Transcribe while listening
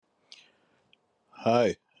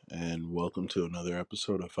Hi, and welcome to another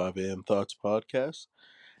episode of 5 a.m. Thoughts Podcast.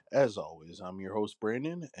 As always, I'm your host,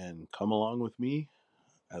 Brandon, and come along with me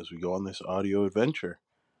as we go on this audio adventure.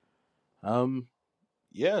 Um,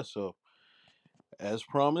 so as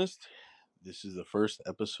promised, this is the first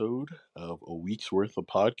episode of a week's worth of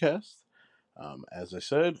podcast. As I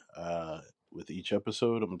said, with each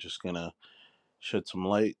episode, I'm just gonna shed some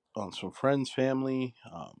light on some friends, family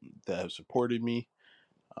that have supported me.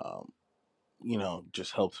 Um,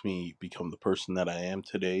 just helps me become the person that I am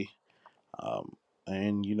today. Um,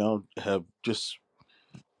 and have just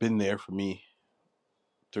been there for me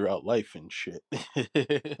throughout life and shit.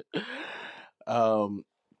 um,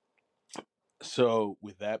 so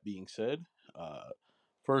with that being said,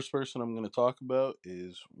 first person I'm going to talk about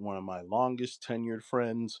is one of my longest tenured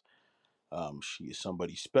friends. She is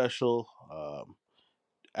somebody special.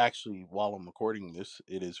 Actually, while I'm recording this,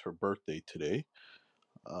 it is her birthday today.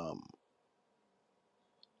 Um,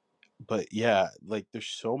 but yeah, like there's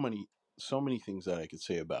so many things that I could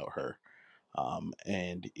say about her.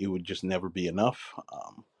 And it would just never be enough.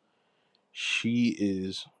 She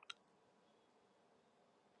is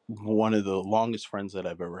one of the longest friends that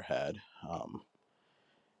I've ever had.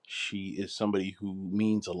 She is somebody who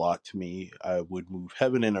means a lot to me. I would move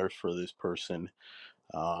heaven and earth for this person.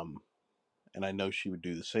 Um, and I know she would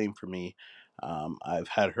do the same for me. I've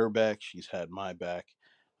had her back, she's had my back.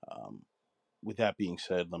 Um, with that being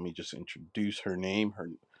said, let me just introduce her name.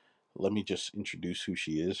 Let me just introduce who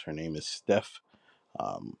she is. Her name is Steph.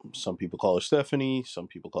 Some people call her Stephanie. Some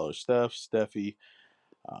people call her Steffi.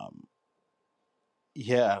 Um,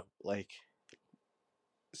 yeah, like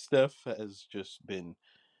Steph has just been,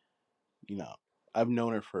 you know, I've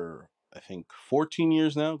known her for I think 14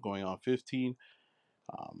 years now, going on 15.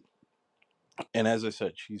 Um, and as I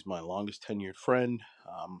said, she's my longest tenured friend.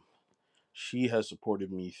 She has supported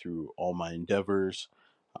me through all my endeavors.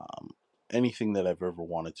 Um, Anything that I've ever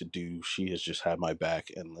wanted to do, she has just had my back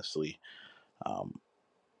endlessly. Um,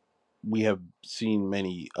 we have seen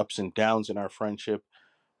many ups and downs in our friendship,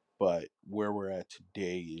 but where we're at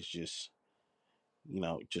today is just,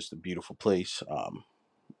 just a beautiful place.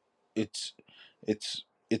 It's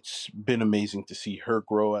it's been amazing to see her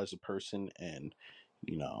grow as a person, and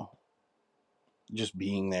you know just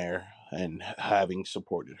being there and having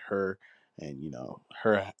supported her, and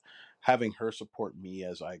her having her support me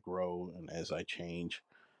as I grow and as I change,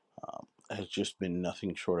 has just been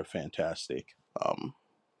nothing short of fantastic.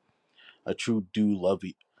 I truly do love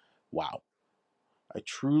you. Wow, I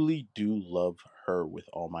truly do love her with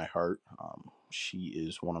all my heart. She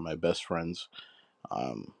is one of my best friends.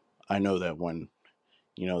 I know that when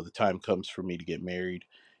the time comes for me to get married,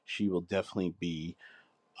 she will definitely be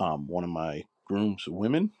one of my groom's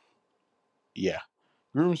women. Yeah,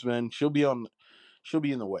 groomsmen. She'll be in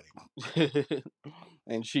the wedding,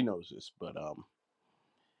 and she knows this. But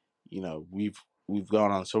we've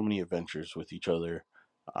gone on so many adventures with each other.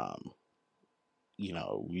 Um,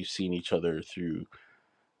 we've seen each other through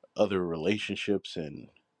other relationships and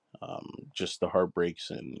just the heartbreaks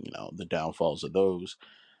and the downfalls of those.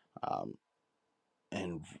 Um,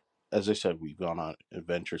 and as I said, we've gone on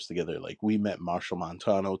adventures together. Like we met Marshall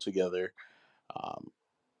Montano together. Um,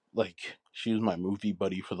 like she was my movie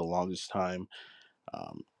buddy for the longest time.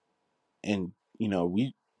 Um, and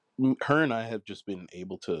her and I have just been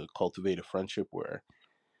able to cultivate a friendship where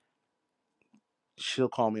she'll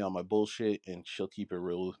call me on my bullshit and she'll keep it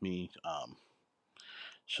real with me.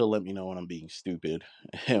 She'll let me know when I'm being stupid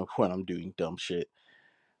and when I'm doing dumb shit.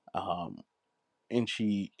 Um, and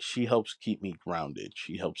she helps keep me grounded.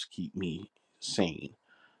 She helps keep me sane.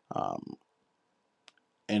 Um,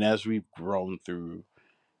 and as we've grown through,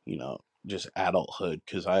 just adulthood,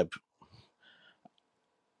 because I've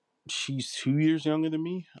she's 2 years younger than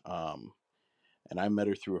me. And I met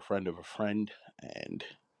her through a friend of a friend, and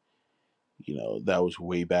that was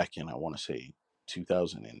way back in, I want to say,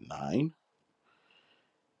 2009.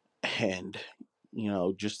 And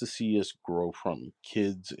just to see us grow from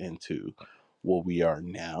kids into what we are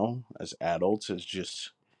now as adults has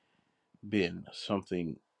just been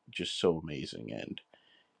something just so amazing. And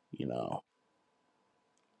you know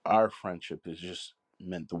our friendship has just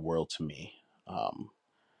meant the world to me.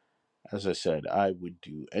 As I said, I would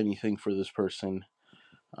do anything for this person.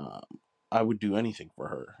 I would do anything for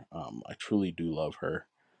her. I truly do love her.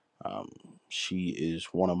 She is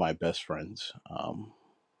one of my best friends.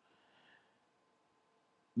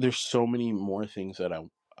 There's so many more things that I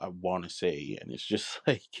want to say, and it's just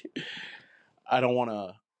like I don't want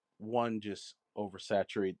to one just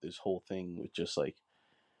oversaturate this whole thing with just like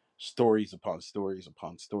stories upon stories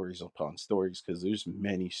upon stories upon stories, because there's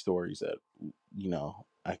many stories that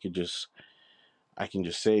I could just I can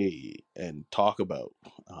just say and talk about.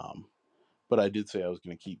 But I did say I was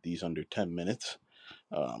going to keep these under 10 minutes.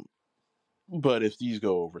 Um, but if these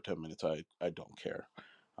go over 10 minutes, I don't care.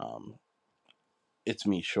 Um, it's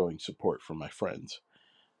me showing support for my friends.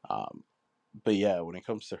 Um, but yeah, when it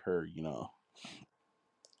comes to her,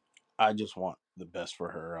 I just want the best for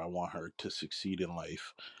her. I want her to succeed in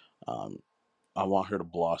life. Um, I want her to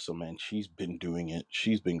blossom, and she's been doing it.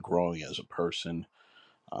 She's been growing as a person.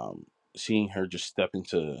 Um, Seeing her just step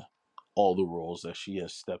into all the roles that she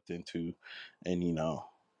has stepped into, and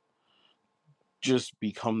just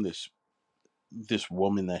become this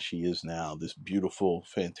woman that she is now, this beautiful,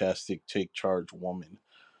 fantastic, take charge woman,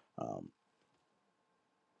 um,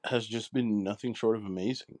 has just been nothing short of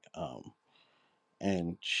amazing.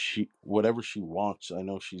 And she, whatever she wants, I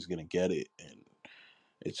know she's gonna get it, and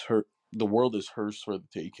it's her. The world is hers for the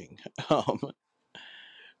taking.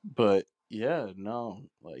 But yeah, no,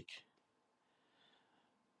 like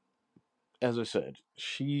as I said,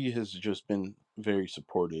 she has just been very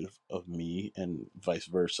supportive of me, and vice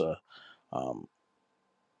versa. Um,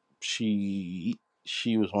 she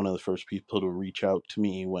was one of the first people to reach out to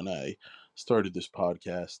me when I started this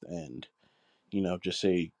podcast, and just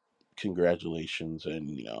say congratulations, and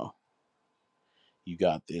you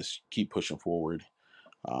got this. Keep pushing forward.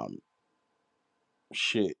 Um,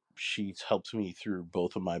 she's helped me through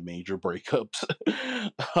both of my major breakups.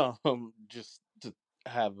 Just to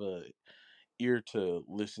have a ear to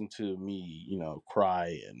listen to me,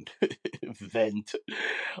 cry and vent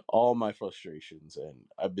all my frustrations, and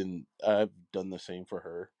I've done the same for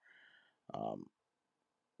her. Um,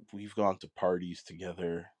 we've gone to parties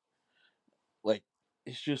together. Like,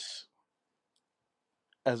 it's just,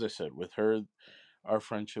 as I said, with her, our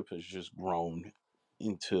friendship has just grown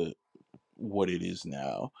into what it is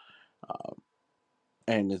now, um,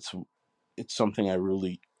 and it's something I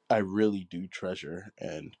really do treasure,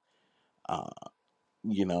 and uh,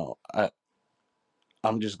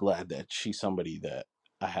 I'm just glad that she's somebody that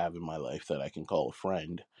I have in my life that I can call a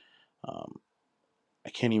friend. Um, I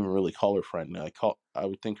can't even really call her friend. I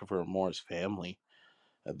would think of her more as family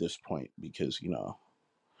at this point, because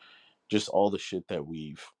just all the shit that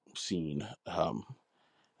we've seen.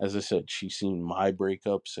 As I said, she's seen my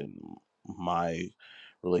breakups and my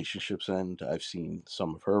relationships end. I've seen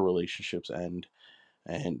some of her relationships end,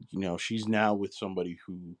 and she's now with somebody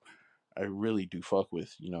who I really do fuck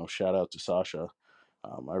with. Shout out to Sasha.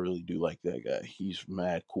 I really do like that guy. He's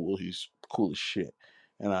mad cool. He's cool as shit,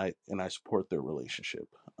 and I support their relationship.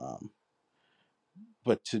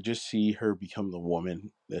 But to just see her become the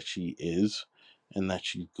woman that she is, and that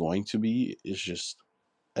she's going to be, is just,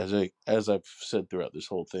 as I've said throughout this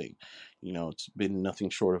whole thing, it's been nothing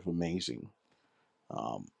short of amazing.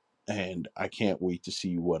 Um, and I can't wait to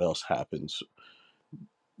see what else happens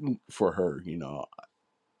for her.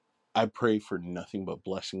 I pray for nothing but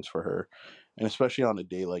blessings for her, and especially on a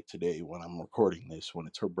day like today when I'm recording this, when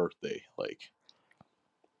it's her birthday. Like,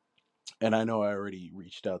 and I know I already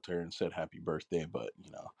reached out to her and said happy birthday, but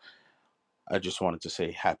I just wanted to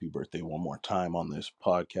say happy birthday one more time on this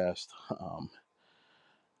podcast.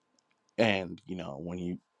 And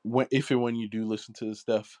if and when you do listen to this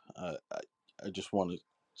stuff, I just want to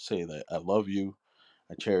say that I love you,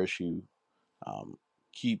 I cherish you. Um,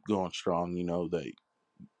 Keep going strong. You know that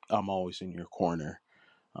I'm always in your corner.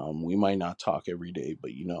 We might not talk every day,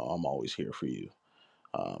 but I'm always here for you.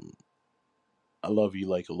 Um, I love you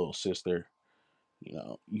like a little sister.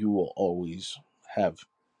 You will always have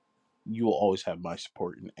my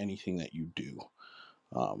support in anything that you do.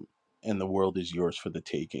 Um, and the world is yours for the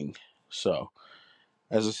taking. So,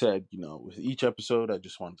 as I said, with each episode, I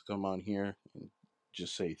just wanted to come on here and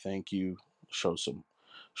just say thank you, show some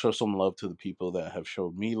show some love to the people that have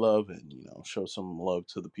showed me love, and show some love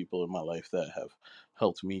to the people in my life that have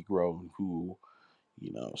helped me grow, and who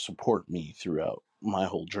support me throughout my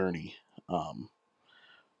whole journey. Um,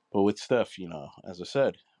 but with Steph, as I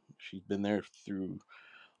said, she's been there through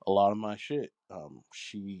a lot of my shit.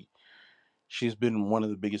 She's been one of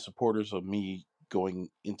the biggest supporters of me going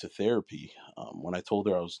into therapy. When I told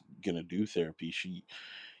her I was gonna do therapy, she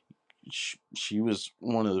was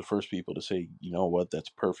one of the first people to say, you know what, that's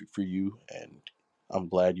perfect for you, and I'm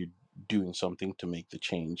glad you're doing something to make the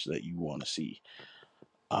change that you want to see.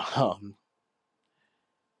 Um,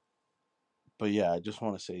 but yeah, I just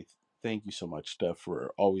want to say thank you so much, Steph,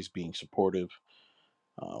 for always being supportive,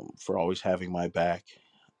 for always having my back,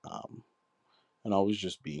 um, and always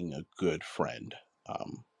just being a good friend.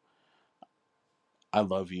 Um, I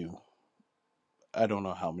love you. I don't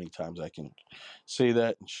know how many times I can say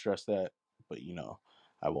that and stress that, but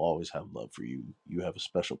I will always have love for you. You have a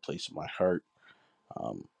special place in my heart.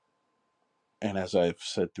 Um, And as I've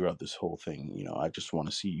said throughout this whole thing, I just want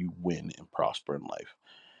to see you win and prosper in life.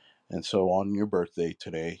 And so on your birthday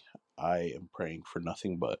today, I am praying for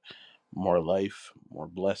nothing but more life, more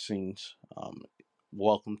blessings.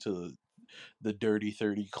 Welcome to the Dirty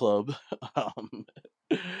 30 Club. um,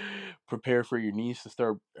 Prepare for your knees to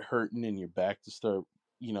start hurting and your back to start,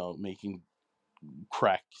 making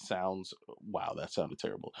crack sounds. Wow, that sounded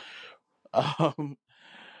terrible. Um,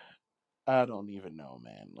 I don't even know,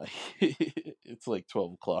 man. Like it's like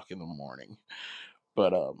 12 o'clock in the morning,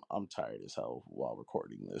 but I'm tired as hell while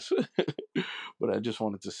recording this. But I just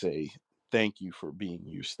wanted to say thank you for being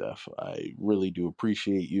you, Steph. I really do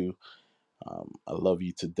appreciate you. I love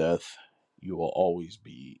you to death. You will always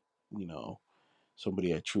be, you know,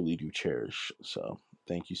 somebody I truly do cherish. So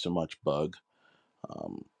thank you so much, Bug.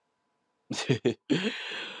 Um,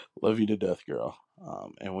 love you to death, girl.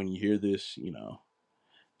 And when you hear this,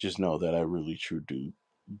 just know that I really true do.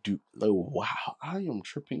 Oh wow, I am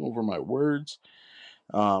tripping over my words.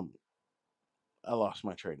 Um, I lost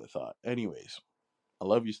my train of thought. Anyways, I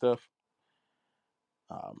love you, Steph.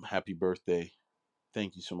 Happy birthday.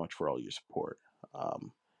 Thank you so much for all your support.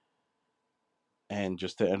 Um, and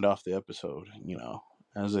just to end off the episode,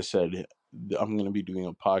 as I said, I'm going to be doing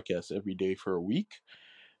a podcast every day for a week,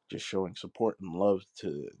 just showing support and love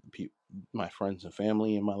to my friends and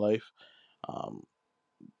family in my life, um,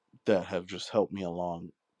 that have just helped me along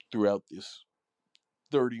throughout this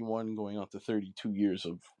 31 going on to 32 years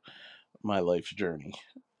of my life's journey.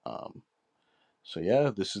 Um, so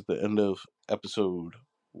yeah, this is the end of episode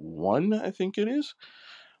 1, I think it is,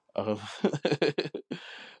 of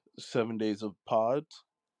 7 days of pods.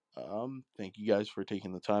 Thank you guys for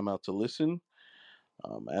taking the time out to listen.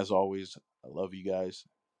 As always, I love you guys.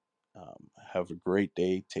 Have a great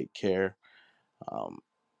day. Take care. Um,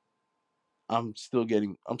 I'm still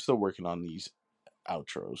working on these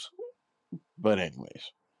outros. But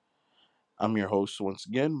anyways, I'm your host once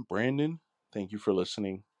again, Brandon. Thank you for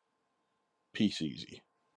listening. Peace easy.